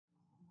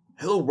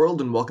Hello world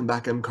and welcome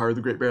back. I'm Karhu,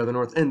 the Great Bear of the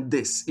North, and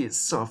this is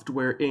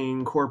Software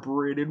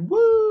Incorporated.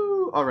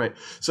 Woo! Alright,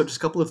 so just a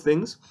couple of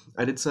things.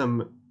 I did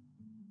some,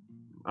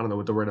 I don't know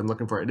what the word I'm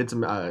looking for. I did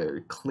some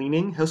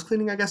cleaning, house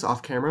cleaning, I guess,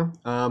 off camera.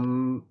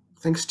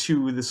 Thanks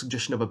to the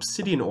suggestion of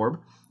Obsidian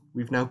Orb,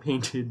 we've now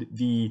painted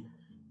the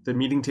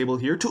meeting table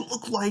here to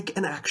look like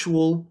an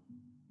actual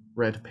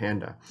red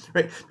panda,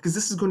 right? Because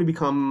this is going to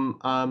become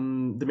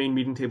the main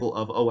meeting table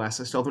of OS.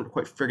 I still haven't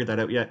quite figured that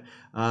out yet,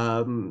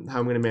 how I'm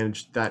going to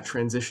manage that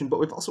transition, but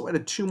we've also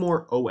added 2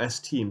 more OS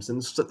teams, and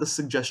this was at the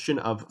suggestion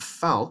of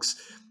Falks,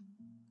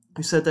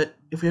 who said that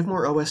if we have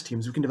more OS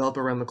teams, we can develop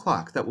around the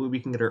clock. That way we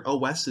can get our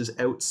OSs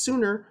out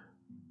sooner,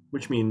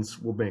 which means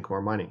we'll make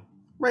more money.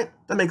 Right,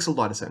 that makes a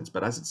lot of sense,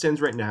 but as it stands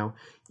right now,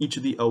 each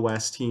of the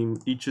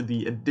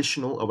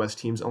additional OS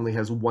teams only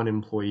has 1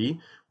 employee.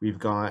 We've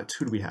got,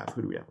 who do we have?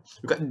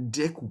 We've got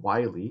Dick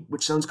Wiley,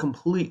 which sounds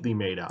completely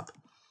made up.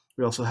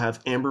 We also have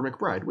Amber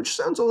McBride, which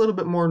sounds a little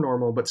bit more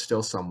normal, but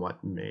still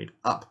somewhat made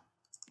up.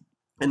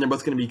 And they're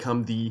both going to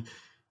become the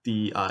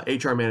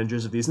HR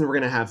managers of these, and we're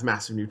going to have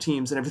massive new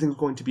teams, and everything's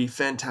going to be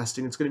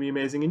fantastic. It's going to be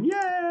amazing, and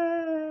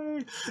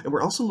yay! And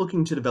we're also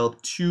looking to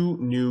develop 2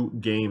 new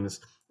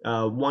games.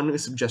 One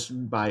is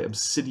suggested by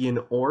Obsidian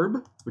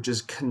Orb, which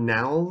is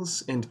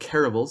Canals and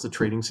Caravels, a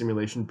trading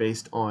simulation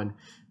based on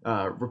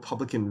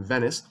Republican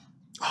Venice.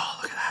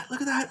 Oh, look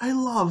at that, I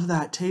love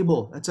that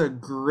table. That's a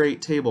great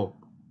table.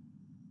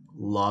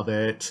 Love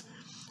it.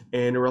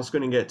 And we're also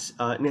going to get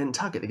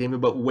Nantucket, a game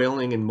about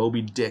whaling and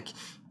Moby Dick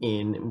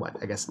in, what,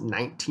 I guess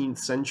 19th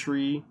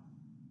century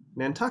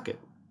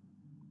Nantucket,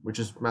 which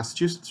is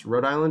Massachusetts,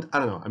 Rhode Island. I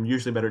don't know, I'm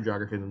usually better at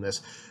geography than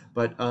this.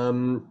 But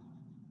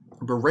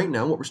right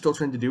now, what we're still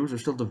trying to do is we're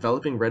still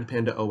developing Red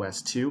Panda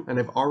OS 2, and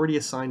I've already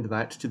assigned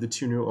that to the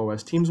 2 new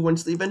OS teams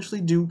once they eventually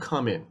do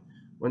come in.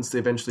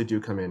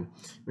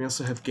 We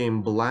also have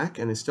Game Black,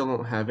 and I still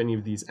don't have any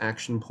of these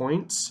action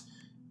points.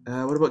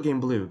 What about Game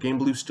Blue? Game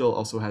Blue still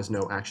also has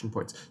no action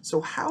points. So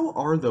how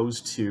are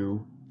those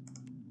 2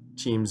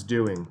 teams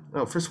doing?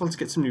 Oh, first of all, let's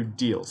get some new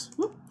deals.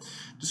 Whoop.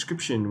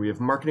 Description, we have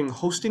marketing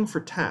hosting for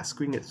tasks.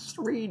 We can get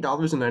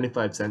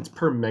 $3.95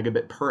 per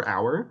megabit per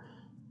hour.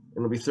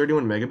 And it'll be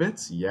 31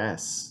 megabits?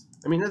 Yes.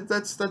 I mean,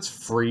 that's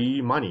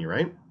free money,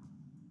 right?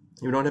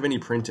 We don't have any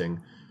printing.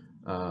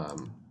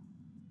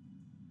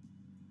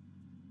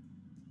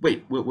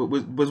 Wait,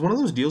 was one of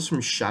those deals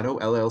from Shadow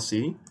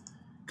LLC?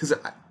 Because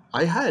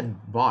I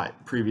had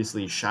bought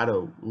previously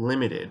Shadow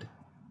Limited,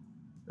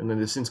 and then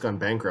they've since gone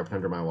bankrupt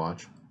under my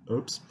watch.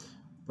 Oops.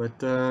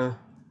 But,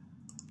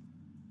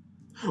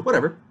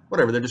 whatever.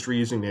 They're just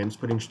reusing names,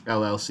 putting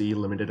LLC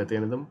Limited at the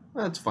end of them.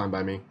 That's fine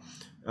by me.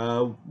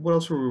 What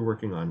else were we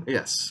working on?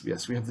 Yes, we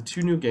have the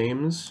 2 new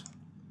games.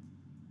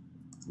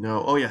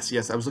 No, oh yes,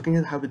 I was looking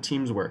at how the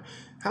teams were.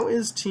 How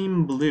is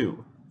Team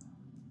Blue?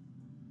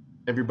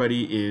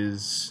 Everybody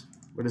is,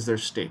 what is their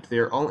state? They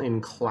are all in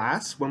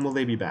class. When will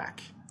they be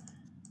back?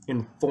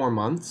 In 4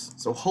 months.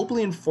 So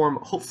hopefully in 4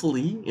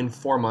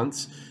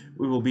 months,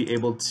 we will be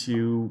able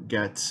to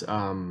get,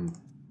 or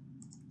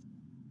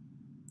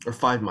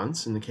 5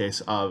 months in the case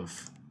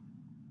of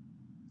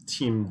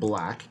Team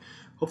Black.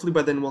 Hopefully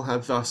by then we'll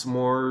have some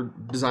more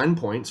design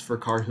points for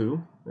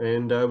Karhu,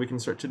 and we can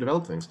start to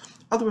develop things.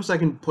 Otherwise I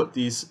can put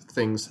these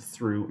things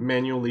through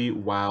manually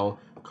while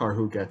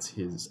Karhu gets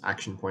his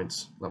action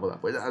points leveled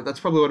up. That's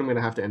probably what I'm going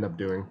to have to end up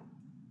doing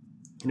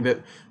in a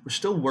bit. We're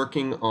still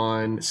working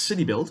on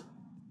City Build.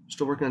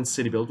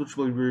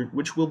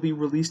 Which will be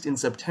released in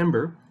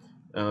September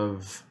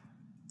of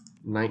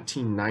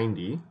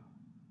 1990.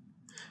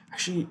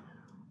 Actually,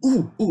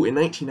 in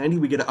 1990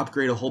 we get to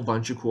upgrade a whole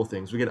bunch of cool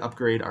things. We get to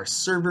upgrade our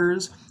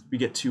servers, we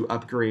get to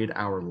upgrade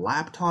our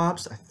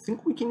laptops. I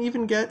think we can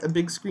even get a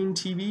big screen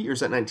TV, or is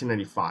that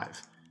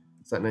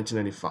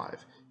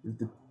 1995?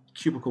 The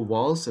cubicle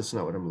walls, that's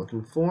not what I'm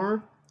looking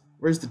for.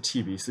 Where's the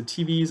TVs? The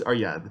TVs are,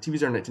 the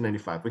TVs are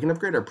 1995. We can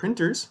upgrade our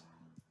printers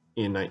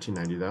in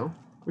 1990 though,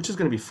 which is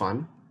going to be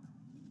fun.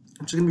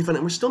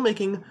 And we're still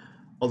making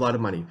a lot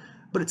of money.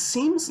 But it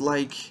seems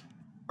like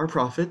our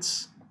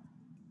profits,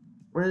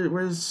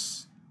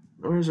 where's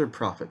our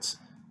profits?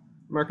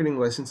 Marketing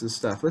licenses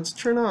stuff. Let's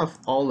turn off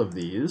all of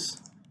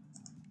these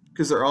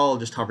because they're all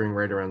just hovering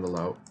right around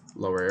the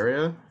lower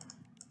area.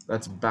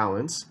 That's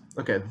balance.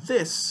 Okay,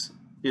 this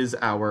is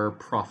our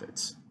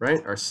profits,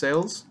 right? Our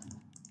sales.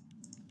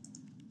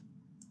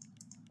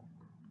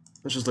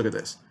 Let's just look at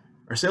this.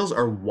 Our sales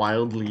are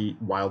wildly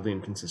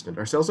inconsistent.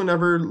 Our sales are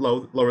never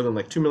lower than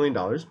like $2 million,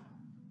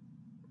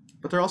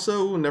 but they're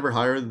also never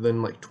higher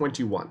than like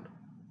 21.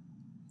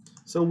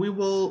 So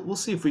we'll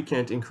see if we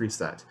can't increase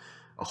that.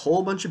 A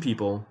whole bunch of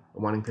people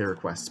are wanting pay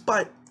requests,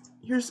 but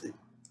here's,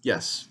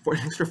 yes, for an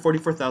extra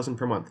 44,000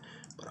 per month.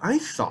 But I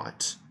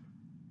thought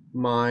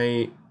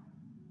my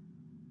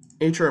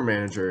HR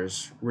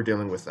managers were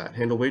dealing with that.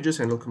 Handle wages,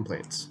 handle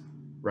complaints.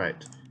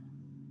 Right.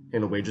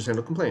 Handle wages,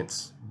 handle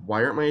complaints.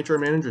 Why aren't my HR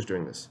managers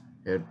doing this?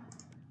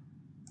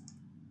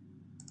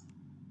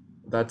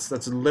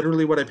 That's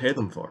literally what I pay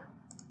them for.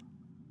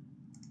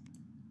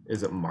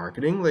 Is it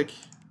marketing? Like,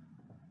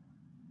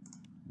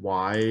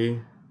 why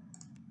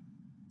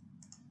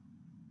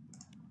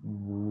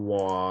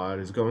What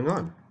is going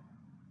on?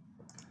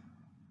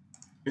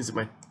 Is it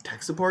my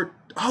tech support?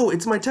 Oh,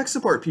 it's my tech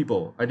support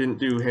people. I didn't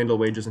do handle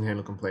wages and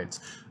handle complaints.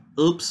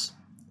 Oops.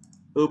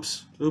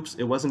 Oops. Oops.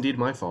 It was indeed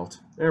my fault.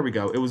 There we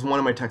go. It was one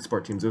of my tech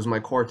support teams. It was my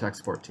core tech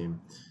support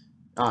team.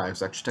 Ah, it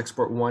was actually tech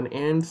support 1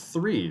 and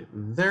 3.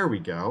 There we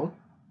go.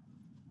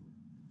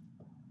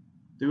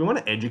 Do we want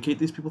to educate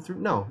these people through?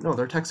 No,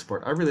 they're tech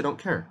support. I really don't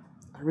care.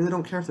 I really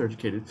don't care if they're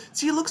educated.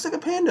 See, it looks like a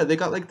panda. They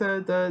got like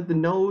the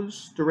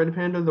nose, the red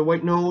panda, the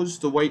white nose,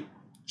 the white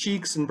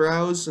cheeks and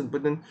brows,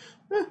 but then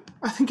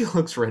I think it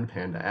looks red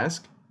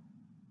panda-esque.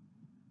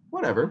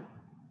 Whatever.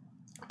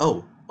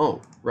 Oh,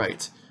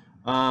 right.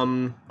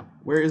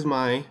 Where is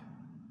my...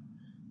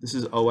 This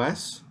is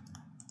OS.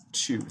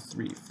 2,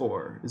 3,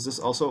 4. Is this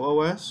also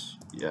OS?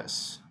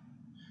 Yes.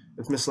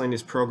 With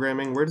miscellaneous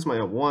programming, where does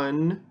my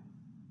 1,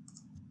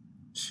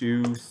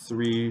 2,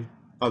 3...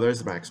 Oh,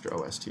 there's my extra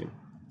OS team.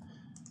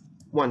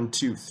 1,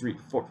 2, 3,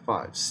 4,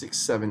 5, 6,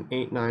 7,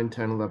 8, 9,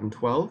 10, 11,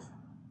 12.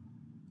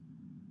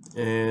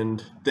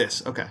 And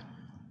this. Okay.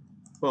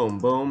 Boom,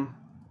 boom.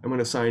 I'm going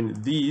to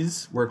assign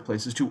these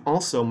workplaces to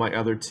also my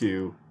other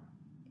 2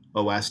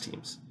 OS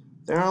teams.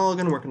 They're all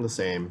going to work in the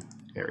same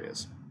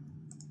areas.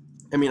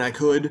 I mean, I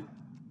could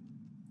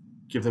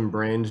give them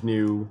brand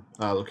new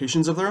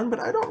locations of their own, but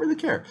I don't really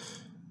care.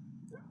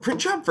 Print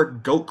job for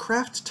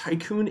Goatcraft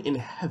Tycoon in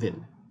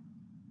Heaven.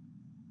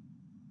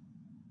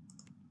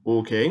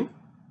 Okay.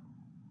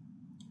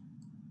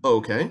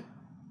 Okay.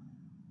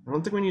 I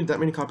don't think we need that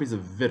many copies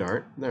of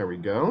vidart. There we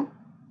go.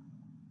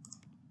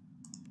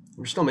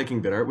 We're still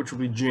making vidart, which will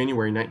be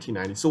January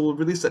 1990, so we'll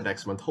release that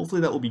next month.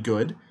 Hopefully that will be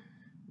good.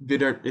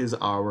 Vidart is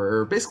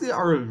basically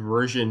our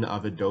version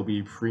of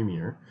Adobe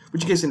Premiere,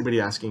 which in case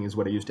anybody asking is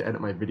what I use to edit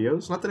my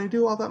videos. Not that I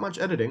do all that much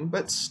editing,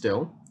 but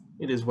still,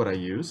 it is what I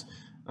use.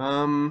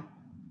 So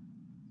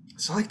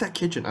I like that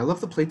kitchen. I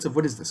love the plates of,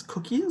 what is this,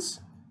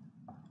 cookies?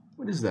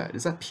 What is that?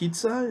 Is that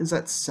pizza? Is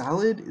that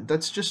salad?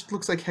 That's just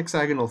looks like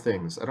hexagonal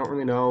things. I don't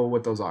really know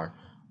what those are,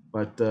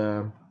 but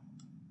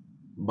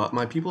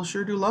my people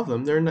sure do love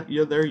them.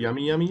 They're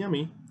yummy, yummy,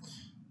 yummy,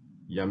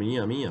 yummy,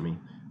 yummy, yummy.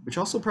 Which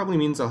also probably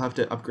means I'll have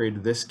to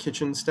upgrade this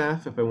kitchen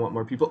staff if I want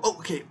more people. Oh,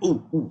 okay.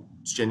 Oh,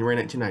 it's January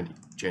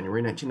 1990.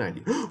 January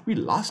 1990. We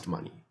lost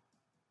money.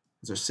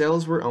 Because our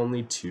sales were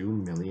only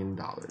 $2 million.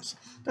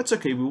 That's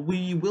okay.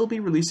 We will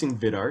be releasing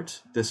vidart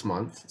this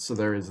month, so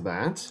there is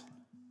that.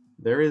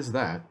 There is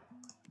that.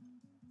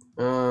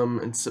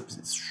 And so,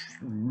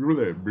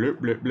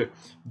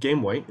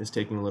 Game White is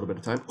taking a little bit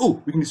of time.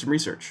 Oh, we can do some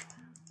research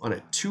on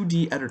a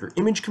 2D editor,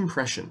 image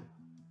compression.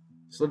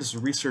 So let us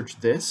research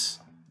this.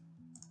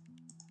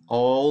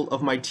 All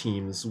of my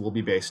teams will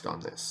be based on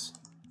this.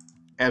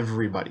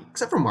 Everybody,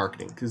 except for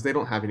marketing, because they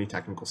don't have any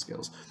technical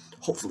skills.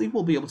 Hopefully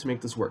we'll be able to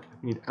make this work.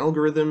 We need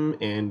algorithm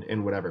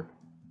and whatever.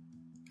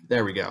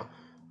 There we go.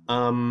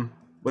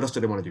 What else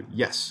did I want to do?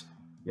 Yes,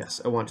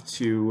 I want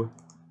to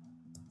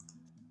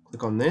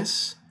click on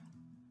this.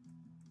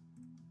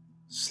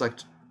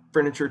 Select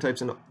furniture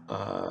types and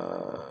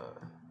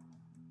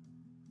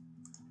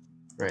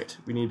right,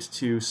 we need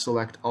to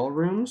select all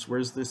rooms.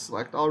 Where's this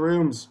select all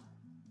rooms?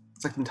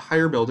 Select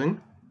entire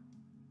building.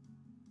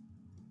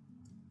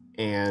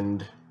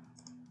 And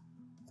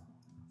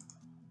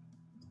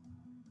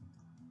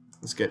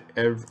let's get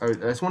I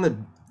just want to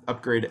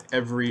upgrade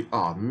every,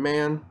 oh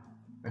man,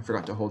 I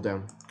forgot to hold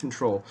down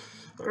Control.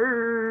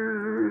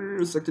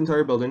 Select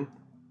entire building.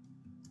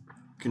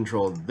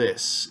 Control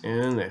this,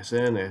 and this,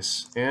 and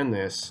this, and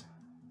this,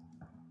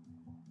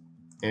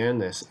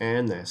 and this,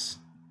 and this.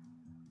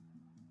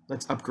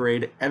 Let's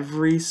upgrade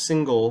every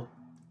single,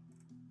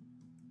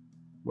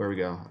 where we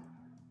go,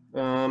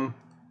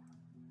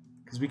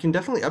 because we can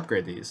definitely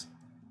upgrade these.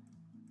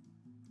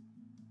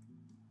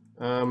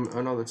 Oh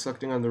no, that's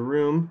selecting on the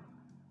room.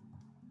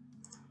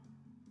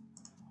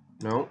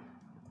 No.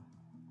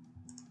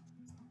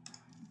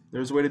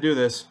 There's a way to do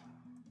this.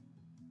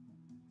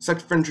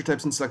 Select furniture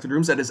types and selected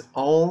rooms. That is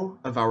all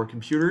of our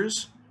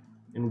computers.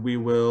 And we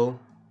will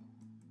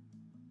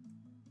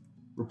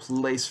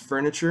replace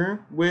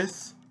furniture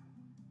with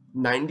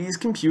 90s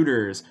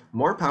computers.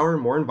 More power,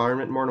 more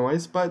environment, more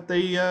noise, but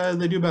they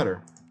do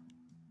better.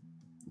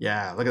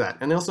 Yeah, look at that.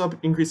 And they also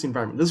increase the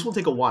environment. This will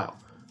take a while.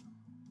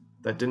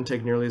 That didn't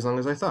take nearly as long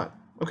as I thought.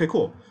 Okay,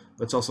 cool.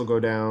 Let's also go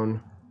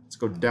down. Let's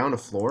go down a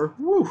floor.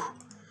 Woo!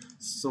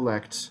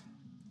 Select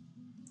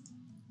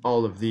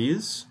all of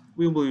these.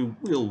 We will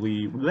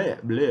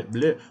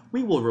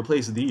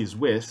replace these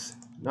with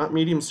not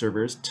medium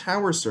servers,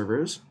 tower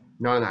servers,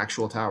 not an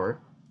actual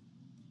tower.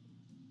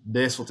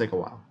 This will take a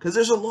while because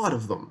there's a lot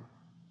of them.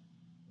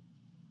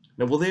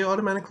 Now, will they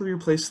automatically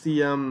replace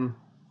the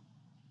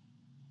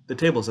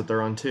tables that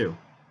they're on too?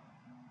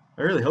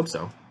 I really hope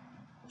so.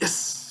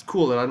 Yes,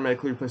 cool. It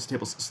automatically replaces the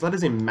tables. So that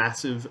is a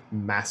massive,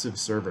 massive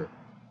server.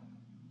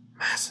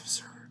 Massive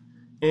server.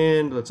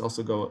 And let's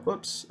also go,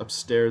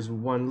 upstairs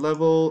one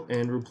level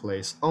and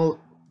replace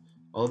all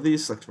of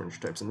these. Select furniture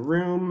types and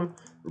room.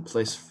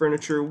 Replace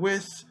furniture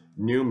with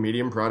new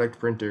medium product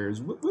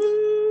printers.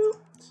 Woo-woo!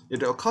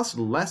 It'll cost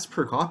less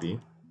per copy.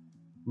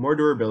 more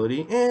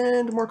durability,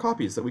 and more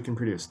copies that we can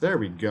produce. There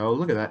we go.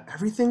 Look at that.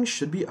 Everything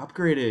should be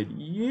upgraded.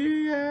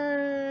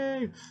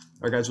 Yay!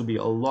 Our guys will be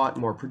a lot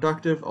more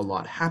productive, a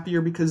lot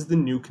happier, because the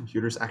new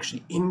computers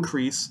actually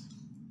increase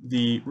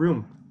the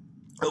room.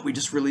 Oh, we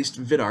just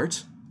released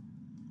vidart.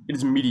 It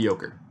is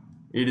mediocre.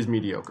 It is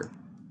mediocre.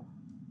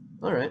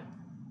 All right.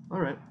 All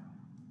right.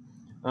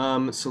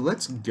 So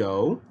let's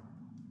go.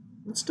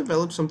 Let's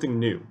develop something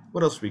new.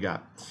 What else we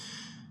got?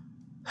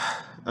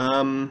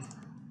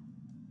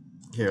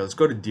 Here, let's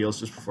go to deals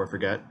just before I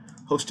forget.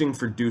 Hosting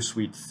for Do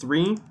Suite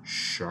 3?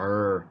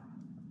 Sure.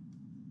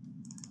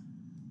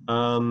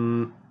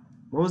 What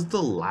was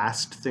the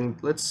last thing?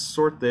 Let's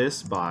sort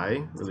this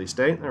by release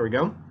date. There we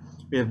go.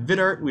 We have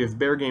vidart, we have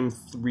Bear Game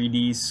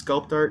 3D,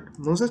 Sculpt Art.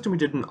 When was the last time we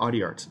did an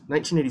audio art?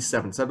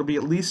 1987, so that'll be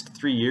at least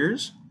 3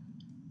 years.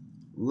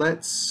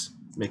 Let's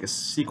make a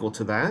sequel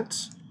to that.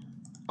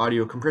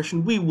 Audio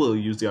compression, we will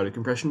use the audio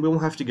compression. We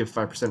won't have to give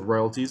 5%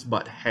 royalties,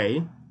 but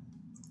hey,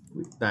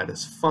 that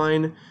is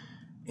fine.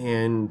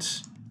 And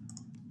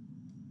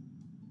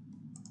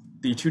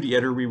the 2D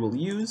editor we will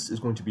use is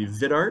going to be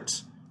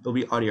vidart. There'll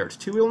be audio art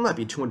 2. It will not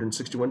be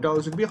 $261.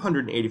 It'll be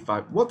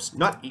 $185. Whoops,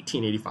 not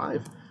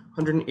 $18.85.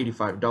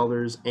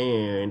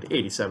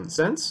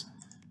 $185.87.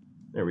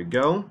 There we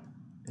go.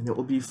 And it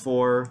will be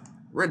for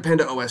Red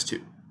Panda OS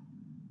 2,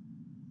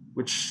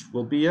 which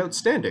will be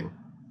outstanding.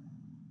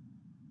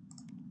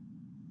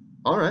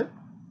 All right.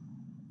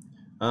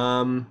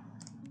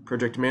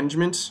 Project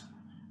management.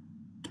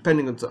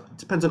 Depends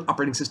on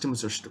operating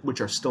systems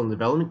which are still in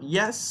development.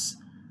 Yes.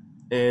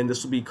 And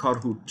this will be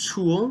Karhu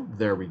tool.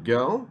 There we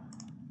go.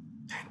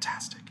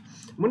 Fantastic.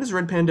 When is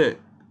Red Panda?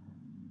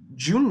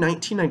 June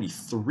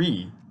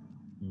 1993.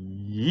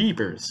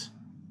 Yeepers.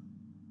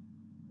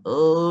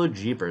 Oh,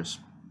 jeepers.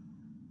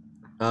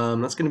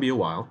 That's gonna be a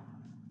while.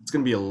 It's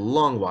gonna be a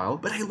long while.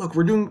 But hey, look,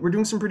 we're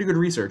doing some pretty good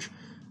research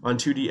on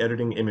 2D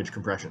editing image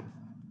compression.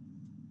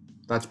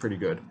 That's pretty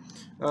good.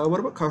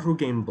 What about Karhu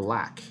Game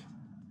Black?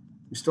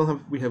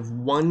 We have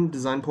one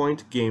design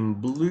point, Game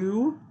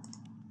Blue.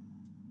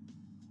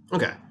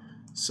 Okay,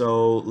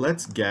 so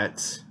let's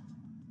get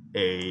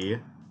a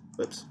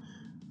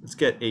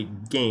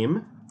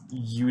game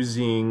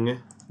using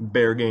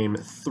Bear Game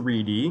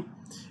 3D,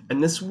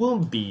 and this will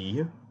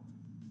be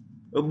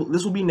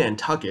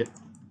Nantucket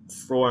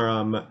for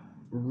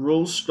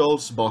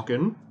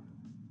Rolstolsbakken.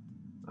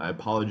 I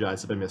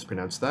apologize if I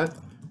mispronounced that.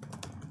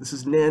 This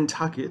is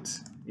Nantucket,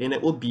 and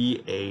it will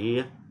be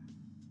a...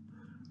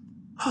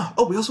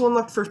 Oh, we also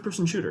unlocked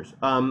first-person shooters.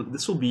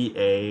 This will be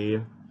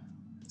a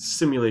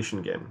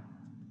simulation game.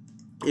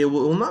 It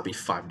will not be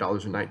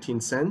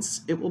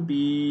 $5.19. It will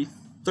be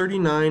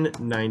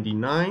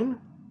 $39.99.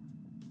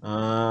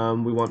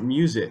 We want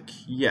music.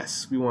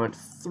 Yes. We want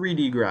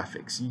 3D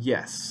graphics.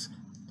 Yes.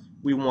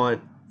 We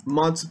want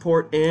mod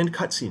support and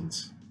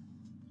cutscenes.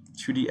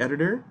 2D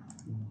editor,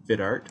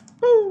 vidart.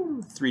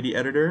 Boom. 3D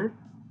editor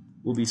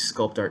will be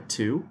Sculpt Art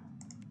 2.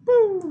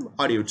 Boom.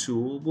 Audio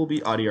tool will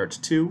be Audio Art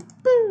 2.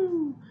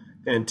 Boom.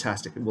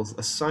 Fantastic. It will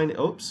assign,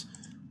 oops,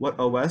 what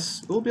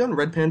OS? It will be on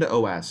Red Panda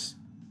OS.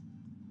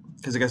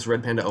 Because I guess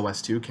Red Panda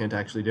OS 2 can't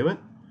actually do it.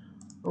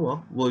 Oh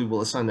well, we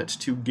will assign that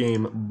to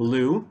Game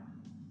Blue.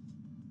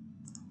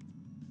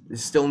 We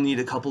still need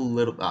a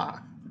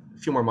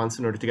few more months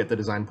in order to get the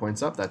design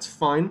points up. That's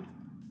fine.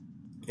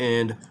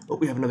 And, oh,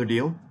 we have another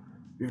deal.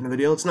 We have another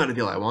deal. It's not a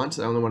deal I want.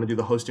 I only want to do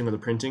the hosting or the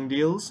printing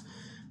deals.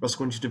 We're also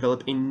going to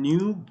develop a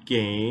new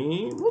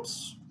game.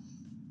 Whoops.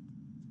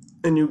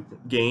 A new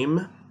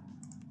game.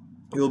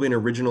 It will be an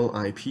original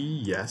IP,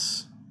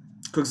 yes.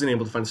 Cooks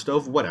unable to find a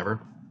stove,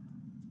 whatever.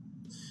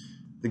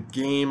 The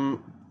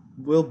game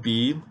will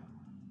be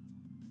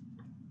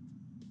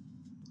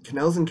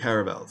Canals and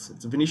Caravels.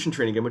 It's a Venetian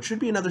training game, which should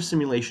be another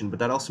simulation, but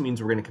that also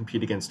means we're going to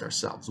compete against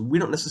ourselves. We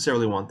don't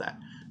necessarily want that.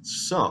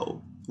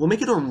 So, we'll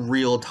make it a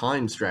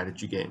real-time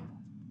strategy game.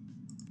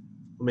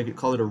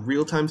 Call it a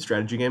real-time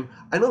strategy game.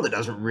 I know that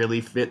doesn't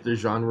really fit the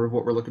genre of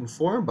what we're looking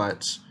for,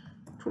 but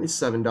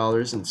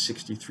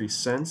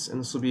 $27.63, and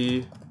this will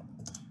be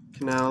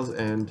Canals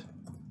and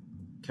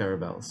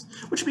Caravels,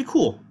 which would be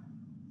cool.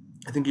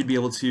 I think you'd be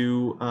able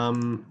to,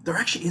 there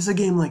actually is a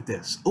game like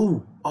this.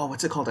 Oh,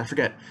 what's it called? I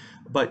forget.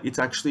 But it's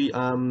actually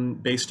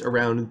based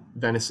around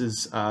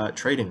Venice's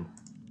trading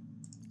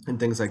and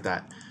things like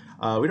that.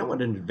 We don't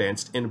want an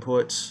advanced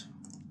input.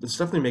 Let's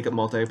definitely make it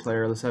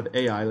multiplayer. Let's have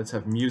AI. Let's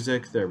have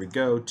music. There we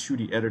go.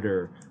 2D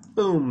editor.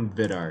 Boom,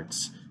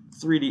 vidart.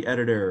 3D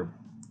editor.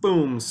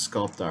 Boom,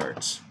 Sculpt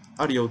Art.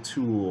 Audio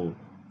tool.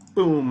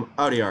 Boom,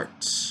 audio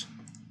art.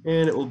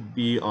 And it will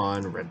be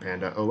on Red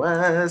Panda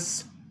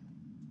OS.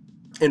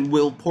 And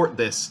we'll port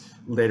this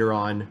later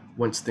on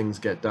once things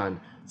get done.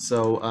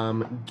 So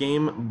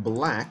Game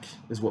Black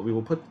is what we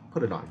will put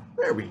it on.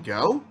 There we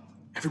go.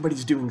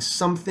 Everybody's doing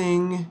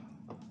something.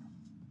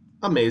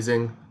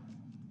 Amazing.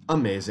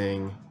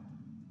 Amazing.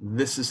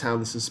 This is how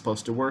this is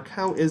supposed to work.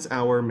 How is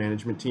our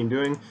management team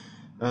doing?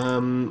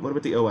 What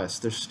about the OS?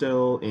 They're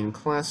still in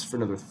class for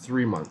another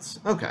 3 months.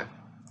 Okay.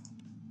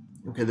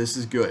 Okay, this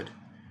is good.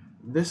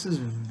 This is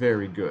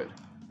very good.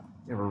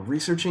 Yeah, we're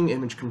researching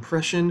image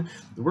compression.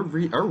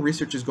 Our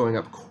research is going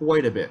up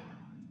quite a bit.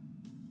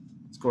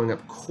 It's going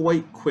up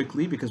quite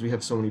quickly because we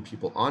have so many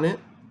people on it.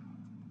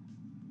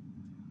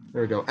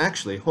 There we go.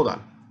 Actually, hold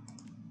on.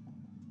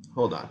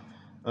 Hold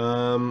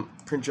on.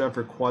 Print job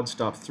for quad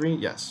stop 3.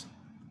 Yes.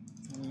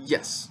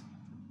 Yes.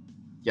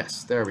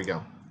 Yes, there we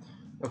go.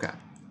 Okay.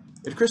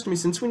 It occurs to me,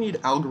 since we need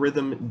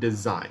algorithm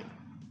design,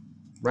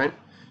 right?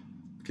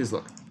 Because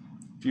look,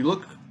 if you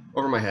look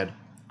over my head,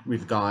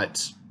 we've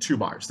got 2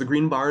 bars. The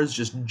green bar is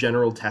just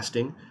general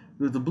testing.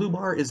 The blue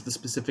bar is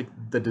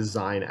the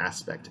design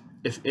aspect.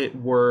 If it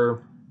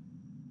were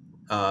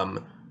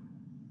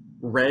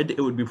red,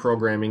 it would be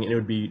programming, and it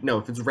would be, no,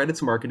 if it's red,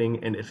 it's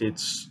marketing, and if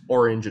it's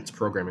orange, it's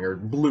programming, or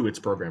blue, it's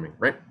programming,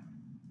 right?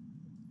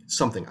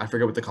 Something. I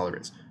forget what the color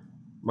is.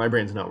 My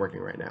brain's not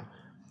working right now.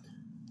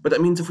 But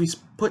that means if we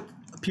put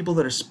people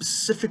that are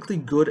specifically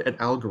good at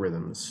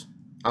algorithms,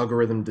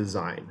 algorithm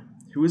design.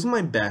 Who is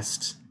my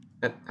best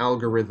at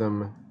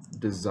algorithm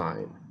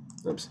design?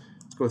 Oops.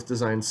 Let's go with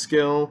design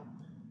skill.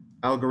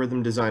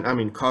 Algorithm design. I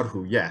mean,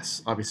 Karhu.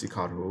 Yes, obviously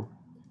Karhu.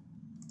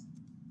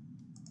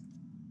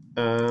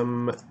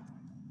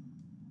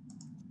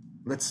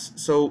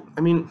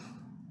 I mean,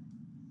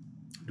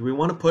 do we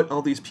want to put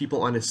all these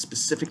people on a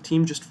specific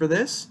team just for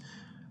this?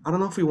 I don't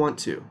know if we want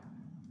to.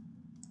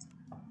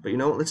 But you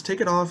know what, let's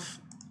take it off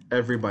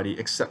everybody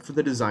except for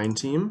the design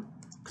team,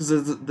 because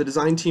the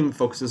design team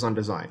focuses on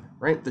design,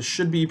 right? This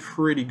should be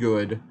pretty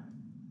good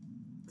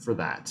for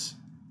that.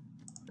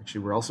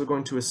 Actually, we're also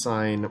going to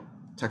assign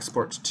tech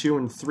support 2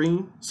 and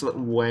 3, so that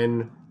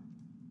when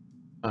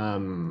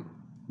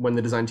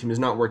the design team is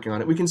not working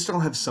on it, we can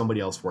still have somebody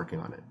else working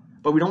on it.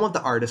 But we don't want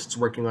the artists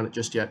working on it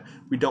just yet.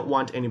 We don't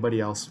want anybody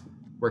else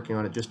working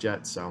on it just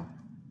yet, so...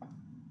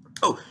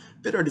 Oh!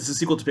 VidArt is a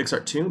sequel to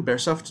Pixart 2.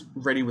 Bearsoft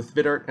ready with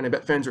VidArt, and I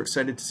bet fans are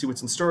excited to see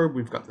what's in store.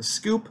 We've got the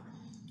scoop.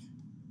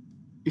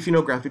 If you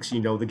know graphics,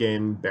 you know the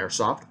game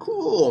Bearsoft.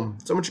 Cool!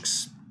 So much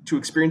to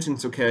experience, and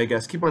it's okay, I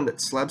guess. Keep on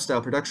that slab-style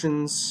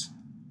productions.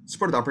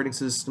 Supported operating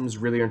systems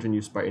really aren't in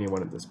use by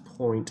anyone at this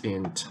point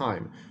in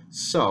time.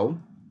 So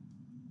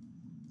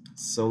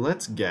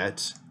let's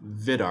get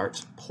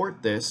VidArt,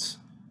 port this,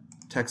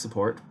 tech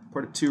support,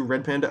 port it to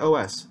Red Panda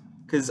OS.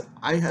 Because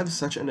I have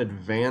such an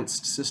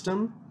advanced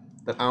system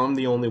that I'm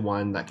the only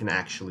one that can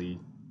actually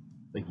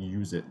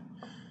use it.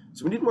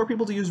 So we need more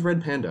people to use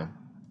Red Panda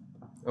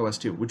OS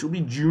 2, which will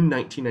be June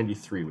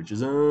 1993, which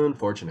is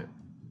unfortunate.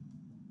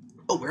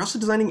 Oh, we're also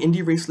designing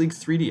Indie Race League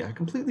 3D. I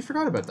completely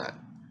forgot about that.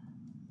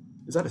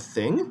 Is that a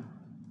thing?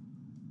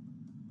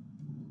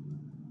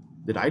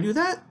 Did I do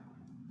that?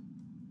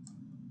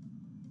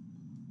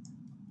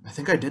 I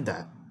think I did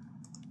that.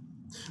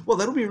 Well,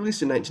 that'll be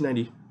released in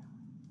 1990.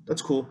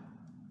 That's cool.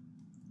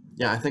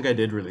 Yeah, I think I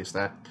did release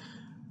that.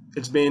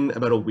 It's been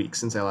about a week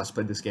since I last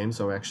played this game,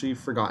 so I've actually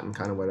forgotten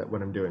kind of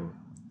what I'm doing.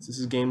 So this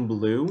is Game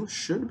Blue.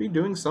 Should be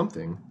doing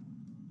something.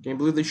 Game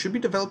Blue, they should be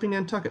developing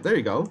Nantucket. There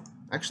you go.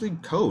 Actually,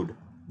 code.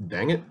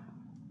 Dang it.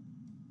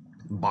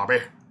 Bobby.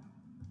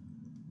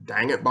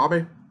 Dang it,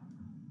 Bobby.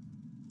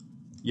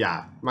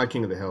 Yeah, my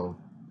King of the Hill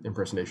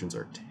impersonations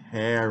are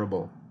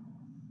terrible.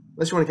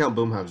 Unless you want to count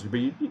Boomhauser, but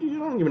you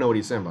don't even know what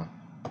he's saying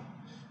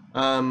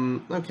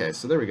about. Okay,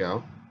 so there we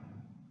go.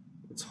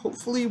 Let's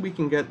hopefully we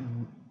can get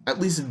at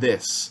least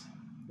this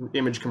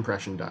image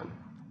compression done.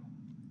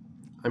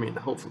 I mean,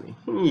 hopefully.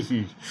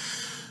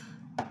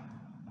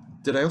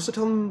 Did I also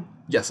tell him?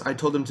 Yes, I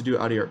told him to do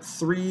Audio Art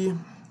 3.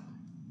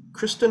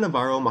 Krista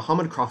Navarro,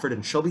 Muhammad Crawford,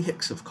 and Shelby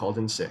Hicks have called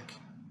in sick.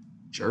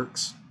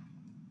 Jerks.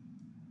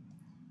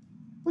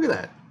 Look at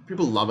that.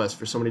 People love us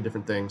for so many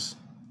different things.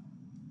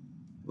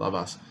 Love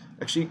us.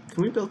 Actually,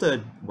 can we build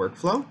a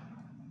workflow?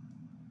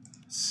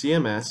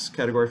 CMS,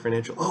 category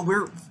financial. Oh,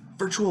 we're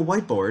virtual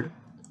whiteboard.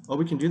 Oh,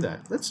 we can do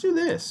that. Let's do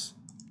this.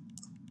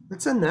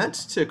 Let's send that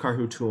to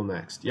Karhu Tool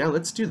next. Yeah,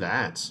 let's do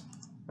that.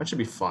 That should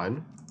be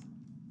fun.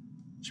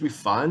 Should be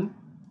fun.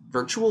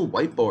 Virtual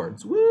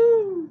whiteboards.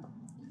 Woo!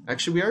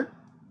 Actually, we are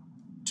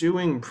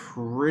doing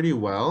pretty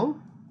well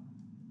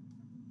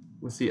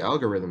with the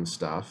algorithm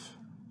stuff.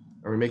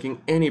 Are we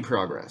making any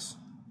progress?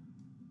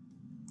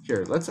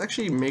 Here, let's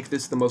actually make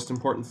this the most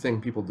important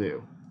thing people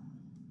do.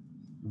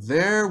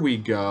 There we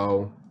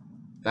go.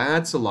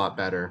 That's a lot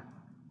better.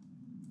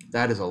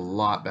 That is a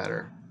lot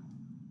better.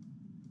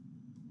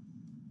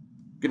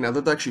 Good, now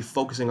they're actually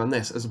focusing on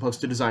this as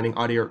opposed to designing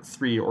Audio Art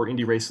 3 or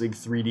Indie Race League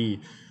 3D,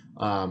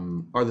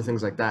 other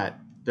things like that.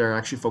 They're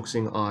actually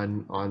focusing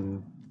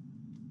on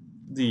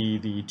the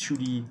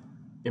 2D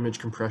image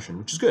compression,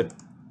 which is good.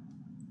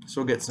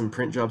 So we'll get some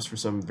print jobs for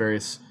some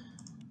various,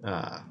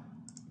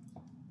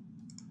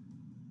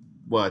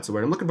 what's the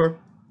word I'm looking for?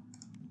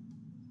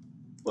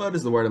 What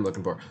is the word I'm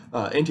looking for?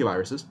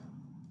 Antiviruses,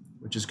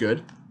 which is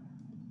good.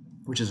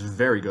 Which is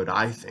very good,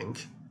 I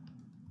think.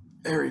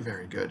 Very,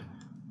 very good.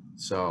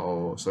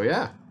 So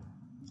yeah.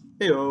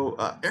 Heyo,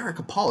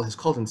 Erica Paul has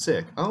called in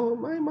sick. Oh,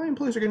 my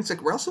employees are getting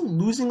sick. We're also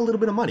losing a little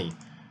bit of money.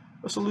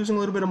 Let's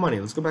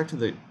go back to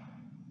the...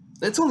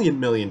 It's only $1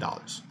 million.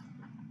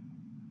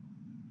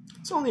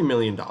 It's only $1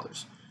 million.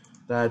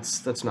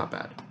 That's not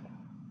bad.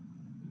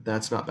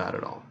 That's not bad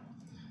at all.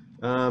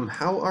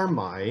 How are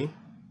my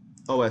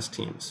OS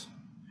teams?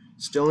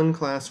 Still in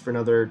class for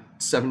another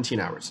 17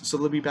 hours. So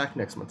they'll be back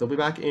next month. They'll be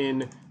back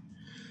in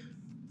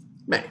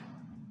May,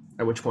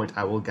 at which point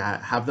I will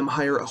have them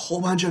hire a whole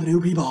bunch of new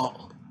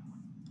people.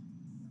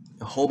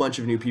 A whole bunch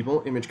of new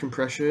people. Image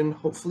compression.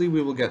 Hopefully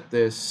we will get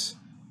this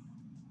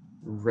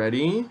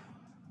ready.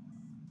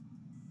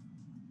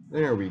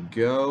 There we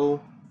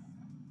go.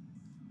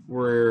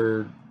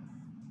 We're,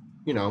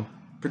 you know,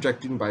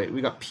 projecting by,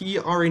 we got P,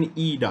 R, and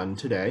E done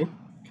today.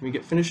 Can we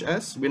get finish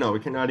S? We're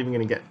not even going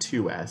to get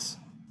 2S.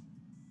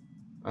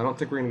 I don't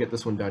think we're going to get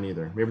this one done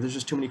either. Maybe there's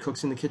just too many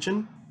cooks in the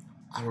kitchen?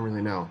 I don't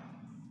really know.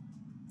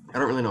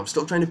 I'm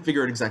still trying to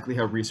figure out exactly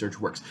how research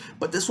works.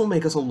 But this will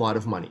make us a lot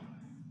of money,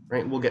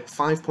 right? We'll get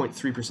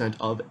 5.3%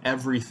 of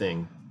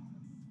everything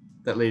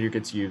that later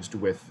gets used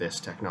with this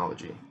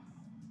technology.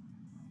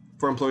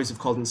 4 employees have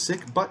called in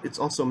sick, but it's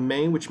also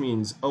May, which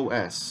means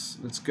OS.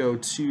 Let's go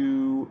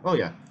to, oh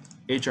yeah,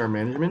 HR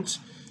management.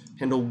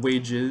 Handle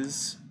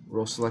wages,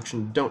 role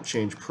selection, don't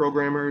change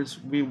programmers.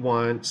 We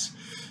want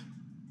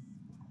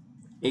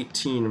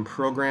 18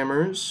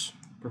 programmers.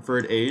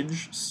 Preferred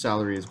age,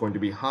 salary is going to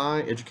be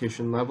high,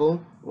 education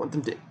level. I want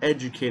them to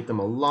educate them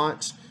a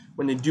lot.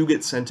 When they do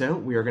get sent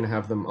out, we are going to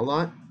have them a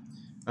lot.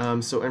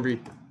 So every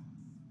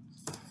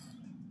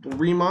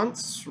 3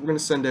 months, we're going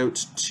to send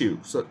out 2.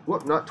 So,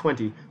 what? Not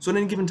 20. So at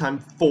any given time,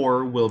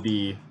 4 will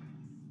be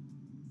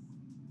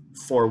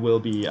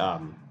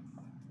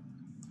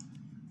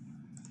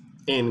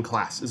in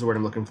class, is the word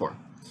I'm looking for.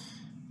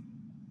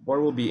 4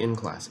 will be in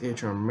class.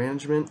 HR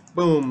management,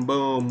 boom,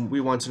 boom.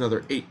 We want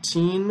another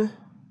 18.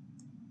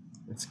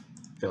 Let's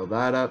fill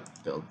that up,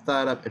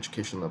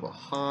 education level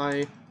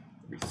high.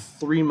 Every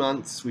 3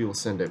 months, we will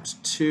send out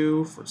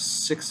 2 for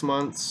 6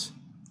 months.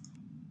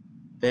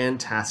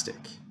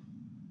 Fantastic.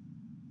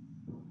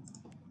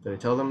 Did I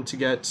tell them to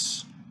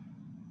get...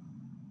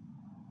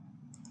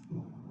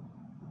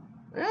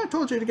 Yeah, I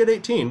told you to get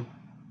 18.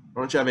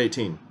 Why don't you have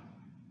 18?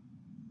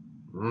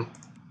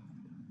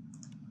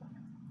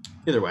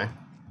 Either way,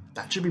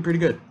 that should be pretty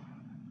good.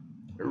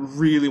 I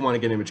really want to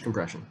get image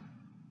compression.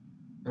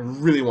 I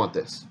really want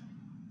this.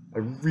 I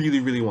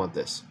really, really want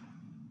this.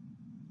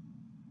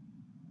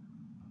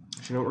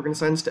 But you know what? We're going to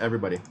assign this to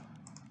everybody.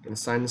 We're going to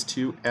assign this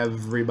to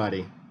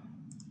everybody.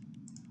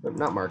 But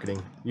not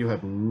marketing. You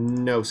have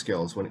no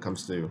skills when it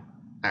comes to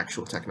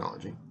actual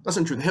technology. That's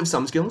not true. They have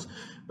some skills,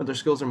 but their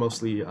skills are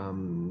mostly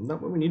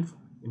not what we need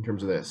in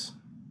terms of this.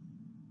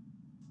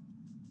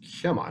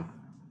 Come on.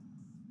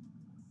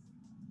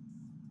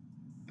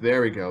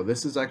 There we go.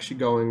 This is actually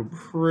going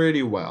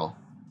pretty well.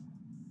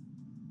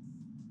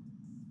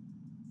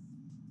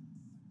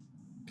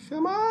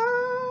 Come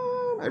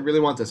on! I really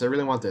want this. I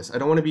really want this. I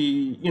don't want to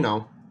be, you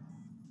know,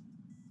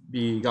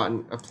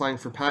 applying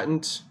for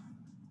patent.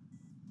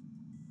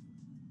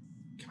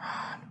 Come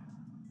on.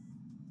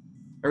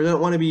 I really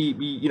don't want to be,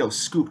 you know,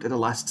 scooped at the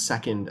last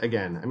second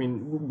again. I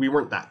mean, we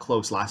weren't that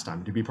close last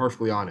time, to be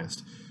perfectly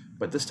honest.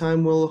 But this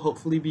time we'll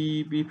hopefully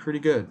be pretty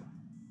good.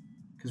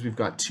 Because we've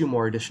got 2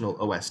 more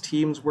additional OS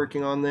teams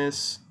working on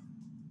this.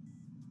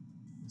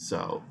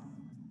 So,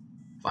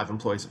 5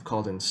 employees have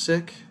called in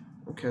sick.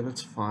 Okay,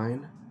 that's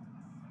fine.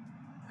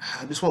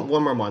 I just want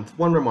one more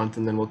month,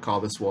 and then we'll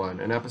call this one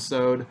an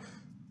episode.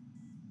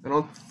 I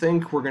don't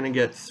think we're going to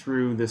get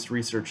through this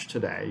research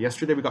today.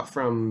 Yesterday we got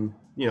from,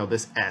 you know,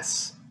 this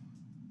S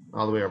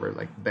all the way over,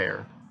 like,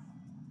 there.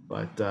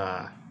 But,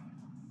 I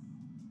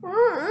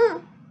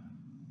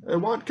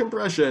want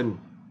compression.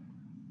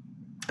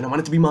 And I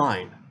want it to be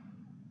mine.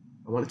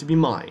 I want it to be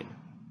mine.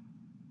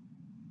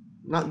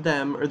 Not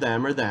them, or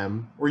them, or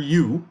them, or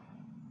you.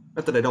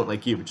 Not that I don't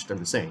like you, just I'm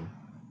just saying.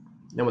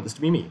 I want this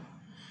to be me.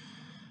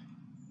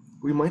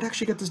 We might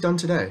actually get this done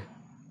today.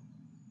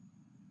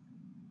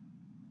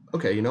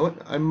 Okay, you know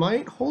what? I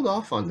might hold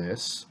off on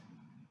this.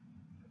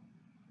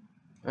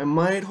 I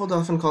might hold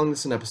off on calling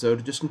this an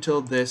episode just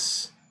until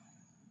this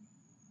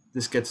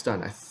gets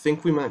done. I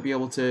think we might be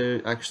able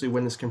to actually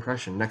win this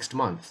compression next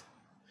month.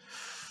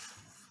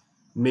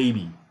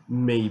 Maybe.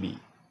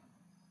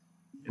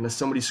 Unless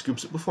somebody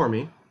scoops it before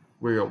me.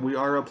 We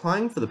are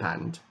applying for the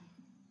patent.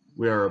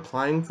 We are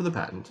applying for the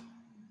patent.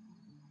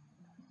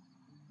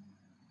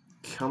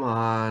 Come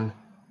on.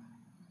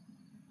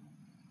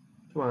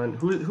 Come on.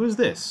 Who is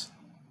this?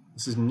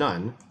 This is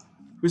none.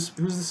 Who's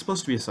this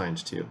supposed to be assigned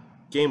to?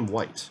 Game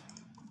White.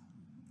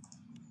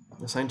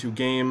 Assigned to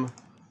Game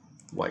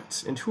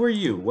White. And who are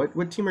you?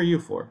 What team are you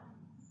for?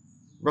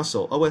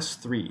 Russell, OS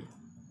 3.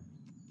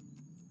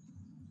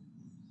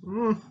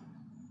 Come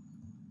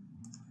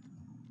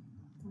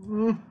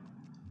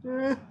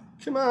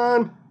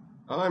on.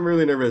 Oh, I'm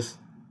really nervous.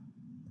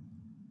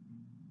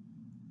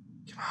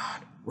 Come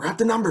on. We're at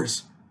the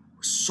numbers.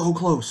 We're so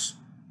close.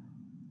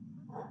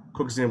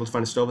 Cook isn't able to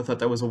find a stove. I thought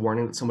that was a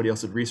warning that somebody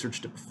else had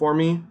researched it before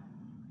me.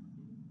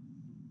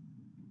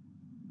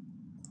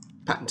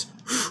 Patent.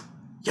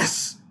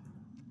 Yes!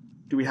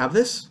 Do we have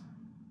this?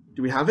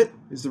 Do we have it?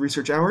 Is the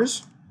research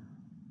ours?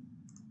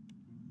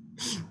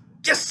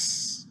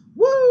 Yes!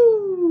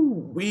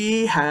 Woo!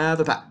 we have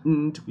a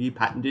patent. We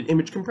patented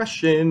image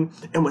compression.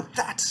 And with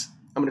that,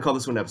 I'm going to call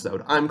this one an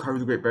episode. I'm Karhu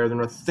the Great Bear of the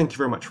North. Thank you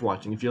very much for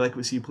watching. If you like what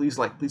you see, please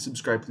like, please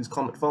subscribe, please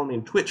comment, follow me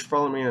on Twitch,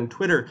 follow me on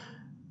Twitter.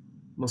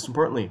 Most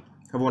importantly,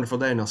 have a wonderful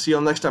day, and I'll see you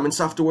all next time in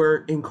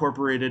Software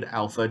Incorporated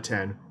Alpha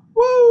 10.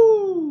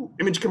 Woo!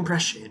 Image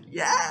compression.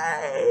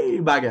 Yay!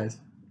 Bye, guys.